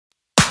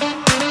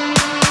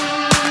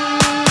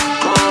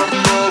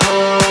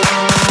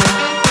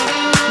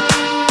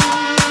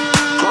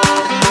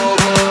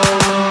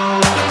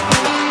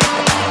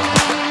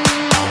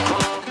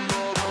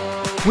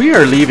We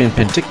are leaving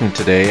Penticton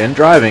today and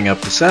driving up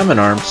to Salmon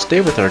Arm to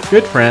stay with our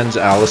good friends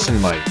Alice and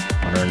Mike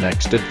on our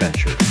next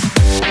adventure.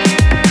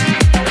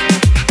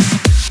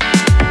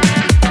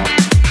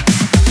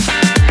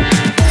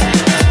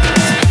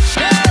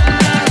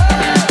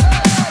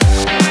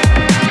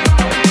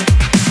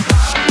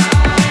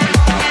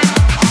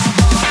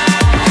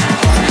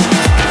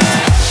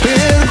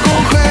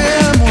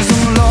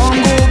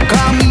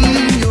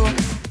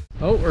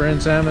 Oh, we're in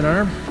Salmon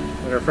Arm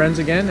with our friends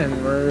again,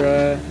 and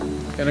we're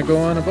gonna go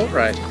on a boat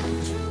ride.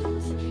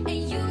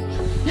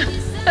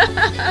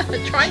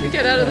 Trying to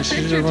get out of the picture today.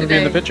 She doesn't want to be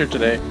in the picture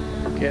today.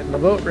 Getting the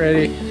boat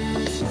ready.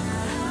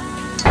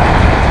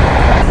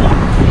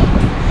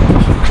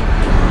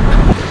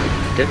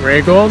 Getting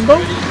ready to go on the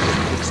boat.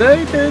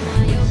 Excited.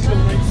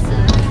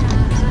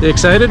 You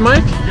excited,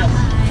 Mike?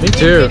 Yeah. Me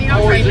too.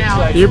 Right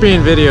now. You're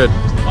being videoed.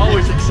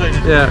 Always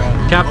excited. Yeah.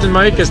 Captain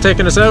Mike is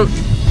taking us out.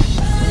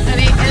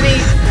 Any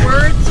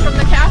words from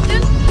the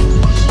captain?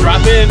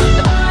 Drop in.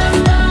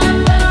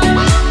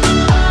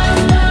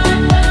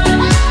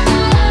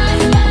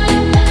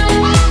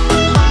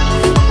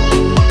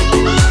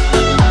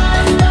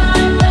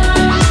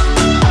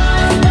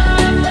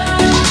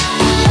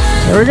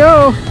 There we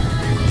go.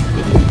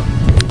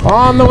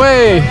 On the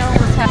way.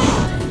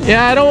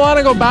 Yeah, I don't want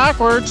to go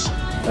backwards.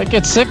 I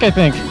get sick, I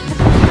think. Woo!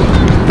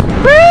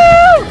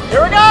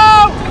 Here we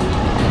go!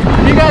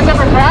 You guys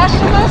ever crashed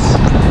in this?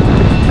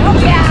 Oh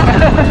yeah.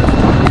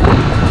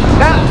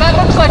 That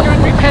looks like it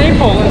would be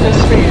painful at this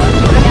speed.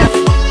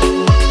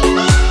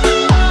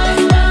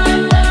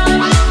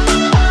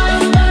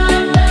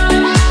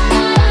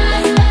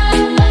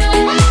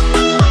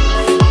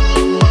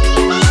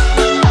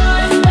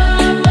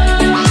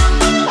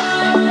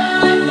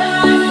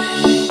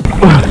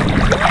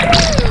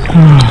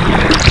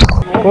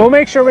 We'll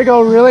make sure we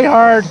go really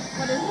hard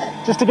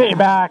just to get you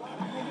back.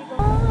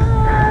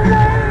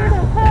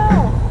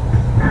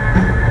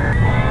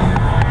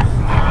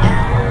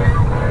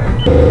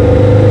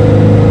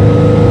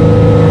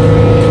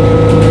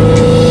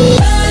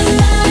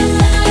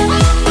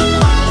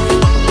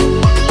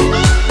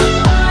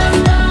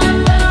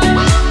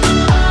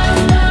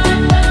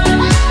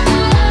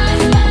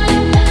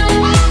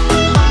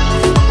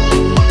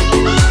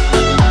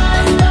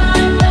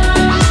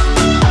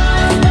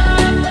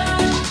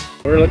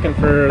 We're looking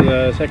for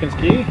the second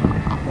ski.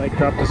 Mike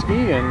dropped the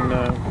ski and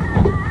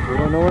we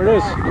don't know where it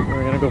is.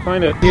 We're gonna go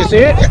find it. Do you see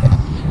it?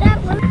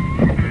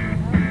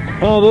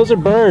 Oh, those are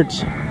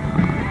birds.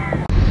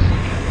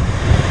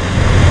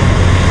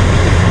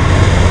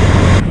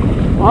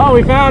 Oh,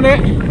 we found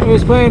it. It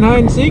was playing hide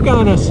and seek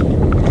on us.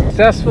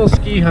 Successful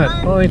ski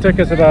hunt. Only took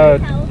us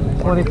about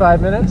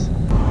 25 minutes.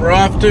 We're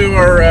off to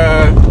our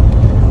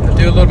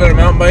do a little bit of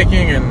mountain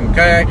biking and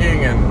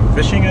kayaking and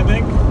fishing, I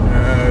think.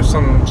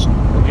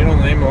 You know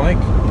the name of the lake?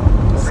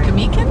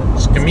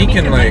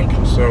 Skamikan Lake.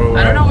 So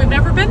I don't know, we've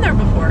never been there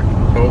before.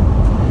 Oh,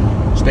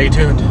 stay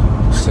tuned.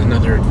 This is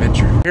another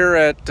adventure. Here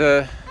at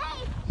Skamikan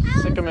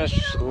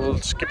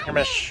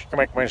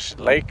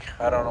Lake.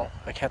 I don't know.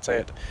 I can't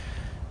say it.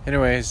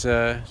 Anyways, it's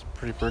a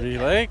pretty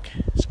lake.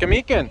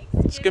 Skamikan Lake.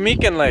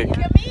 Skamikan Lake.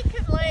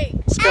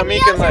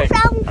 Skamikan Lake.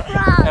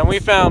 And we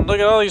found, look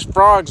at all these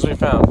frogs we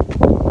found.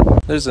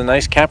 There's a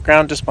nice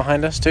campground just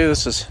behind us too.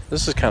 This is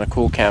kind of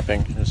cool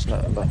camping. It's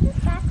not the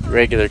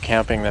regular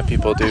camping that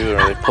people do,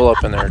 or they pull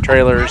up in their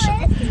trailers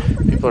and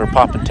people are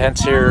popping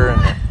tents here,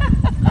 and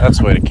that's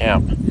the way to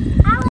camp.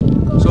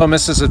 So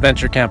Mrs.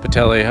 Adventure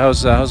Campitelli,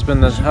 how's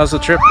the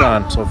trip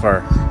gone so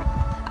far?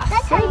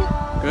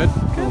 Good?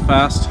 A little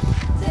fast?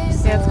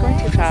 Yeah, it's going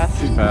too fast.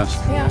 Too fast.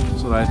 Yeah.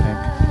 That's what I think.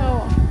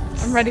 Oh,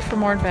 I'm ready for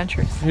more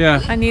adventures. Yeah.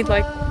 I need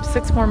like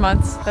 6 more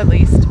months at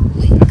least.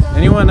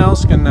 Anyone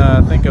else can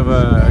think of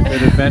a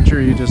good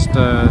adventure, you just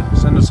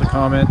send us a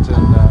comment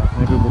and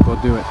maybe we'll go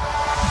do it.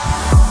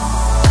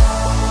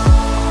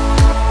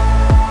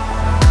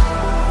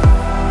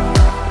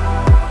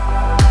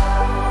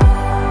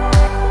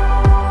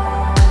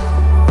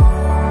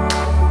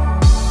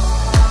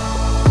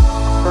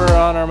 We're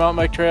on our mountain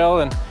bike trail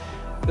and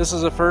this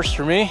is a first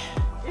for me.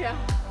 Yeah.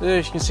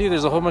 As you can see,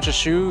 there's a whole bunch of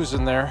shoes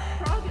in there.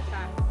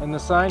 And the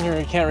sign here,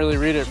 you can't really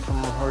read it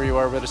from where you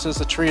are, but it says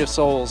the Tree of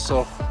Souls,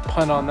 so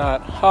pun on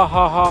that. Ha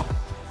ha ha.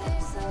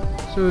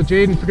 So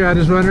Jaden forgot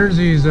his runners.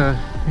 He's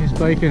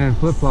biking in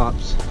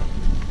flip-flops.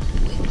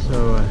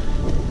 So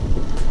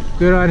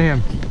good on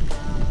him.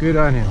 Good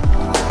on him.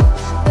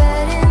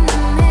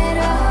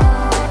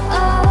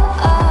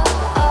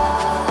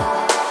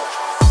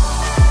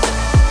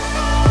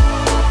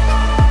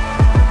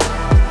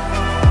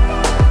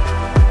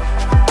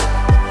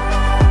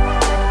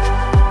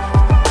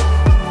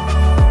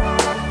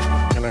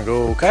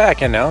 Go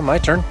kayaking now, my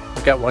turn.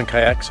 I've got one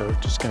kayak, so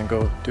just gonna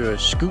go do a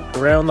scoot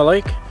around the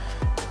lake.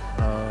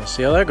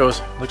 See how that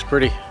goes. Looks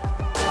pretty.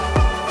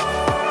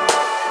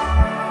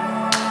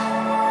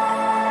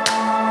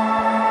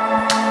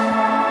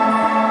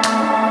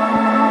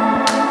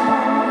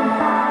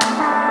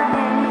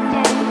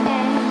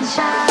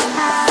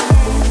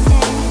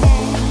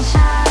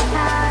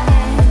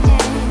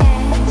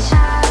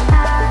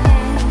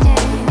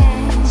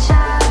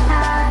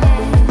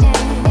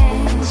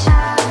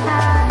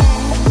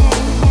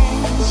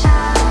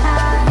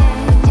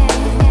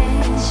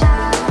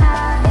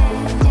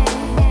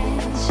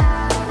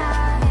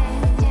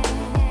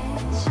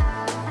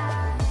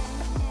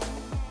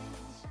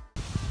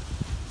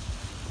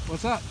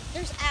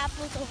 There's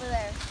apples over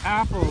there.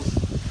 Apples.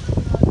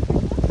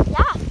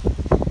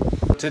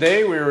 Yeah.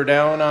 Today we were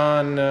down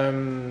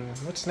on,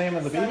 what's the name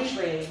of the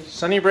beach?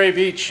 Sunny Brae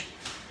Beach.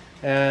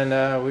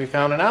 And we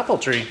found an apple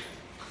tree.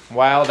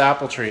 Wild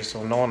apple tree,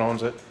 so no one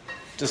owns it.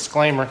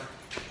 Disclaimer.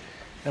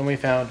 And we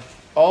found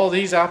all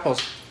these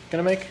apples.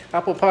 Gonna make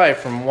apple pie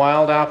from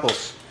wild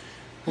apples.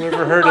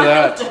 Whoever heard of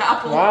that?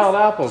 Wild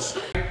apples.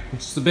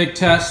 It's the big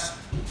test.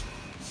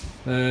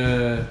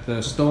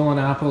 The stolen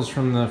apples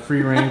from the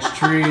free-range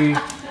tree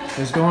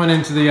is going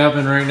into the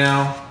oven right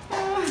now.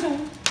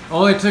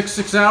 Only took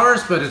 6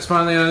 hours, but it's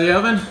finally out of the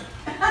oven.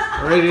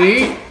 Ready to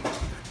eat?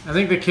 I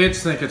think the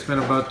kids think it's been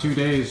about 2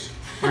 days.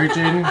 Right,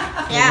 Jaden?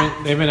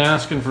 Yeah. They've been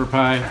asking for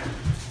pie.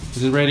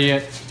 Is it ready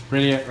yet?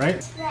 Ready yet, right?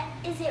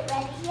 Is it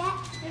ready yet?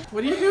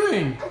 What are you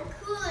doing? I'm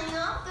cooling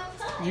off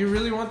the pie. You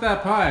really want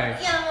that pie?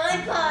 Yeah,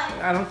 my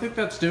pie. I don't think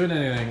that's doing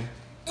anything.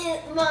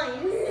 It's mine.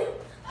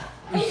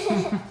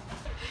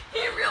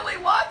 He really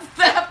wants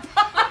that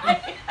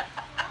pie.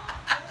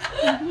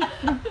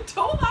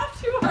 Don't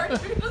laugh too hard.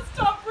 You're gonna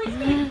stop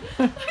breathing.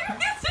 I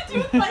used to do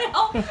with my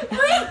help.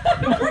 Breathe.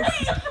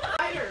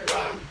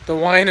 The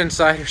wine and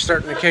cider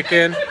starting to kick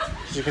in,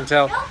 as you can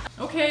tell.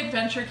 Okay,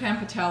 Adventure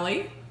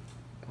Campitelli.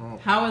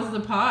 How is the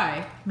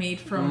pie made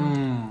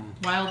from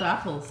wild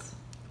apples?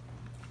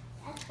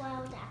 That's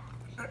wild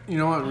apple. You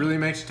know what really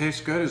makes it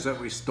taste good is that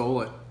we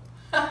stole it.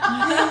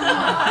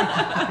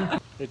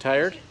 You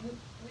tired?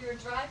 We were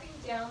driving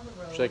down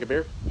the road. Shake a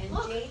beer? And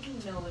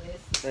Jaden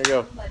noticed. There you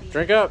go. somebody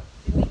Drink up.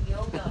 Doing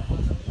yoga on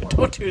the porch.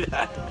 Don't do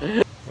that.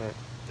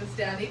 Was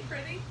Daddy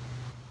pretty?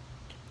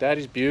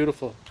 Daddy's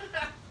beautiful.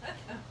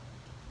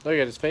 Look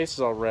at his face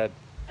is all red.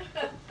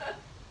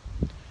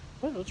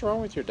 What's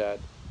wrong with your dad?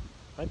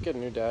 I'd get a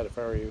new dad if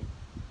I were you.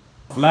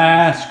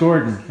 Flash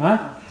Gordon,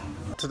 huh?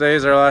 Today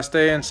is our last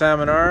day in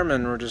Salmon Arm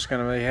and we're just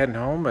going to be heading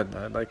home, but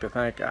I'd like to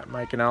thank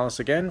Mike and Alice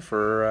again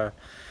for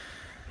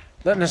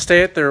letting us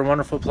stay at their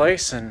wonderful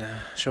place and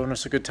showing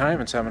us a good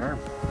time in Salmon Arm.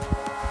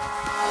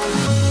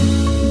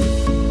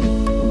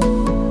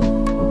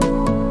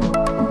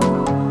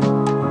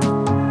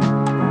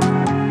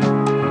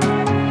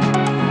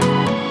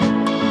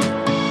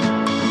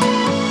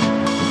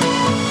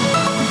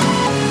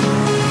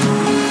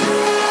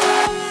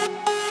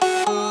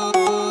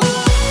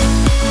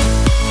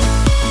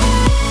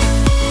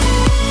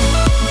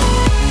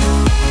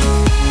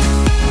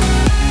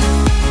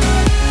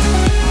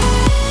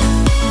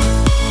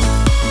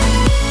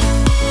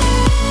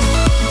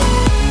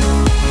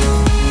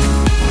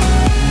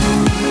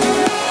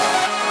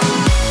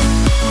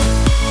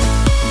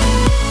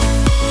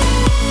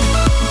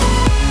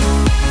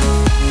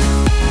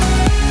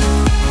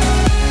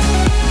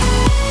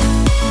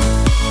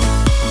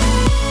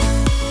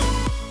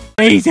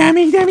 Hey,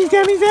 Sammy! Sammy!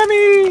 Sammy!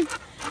 Sammy! Sammy!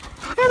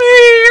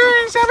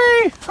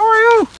 Sammy! How are you?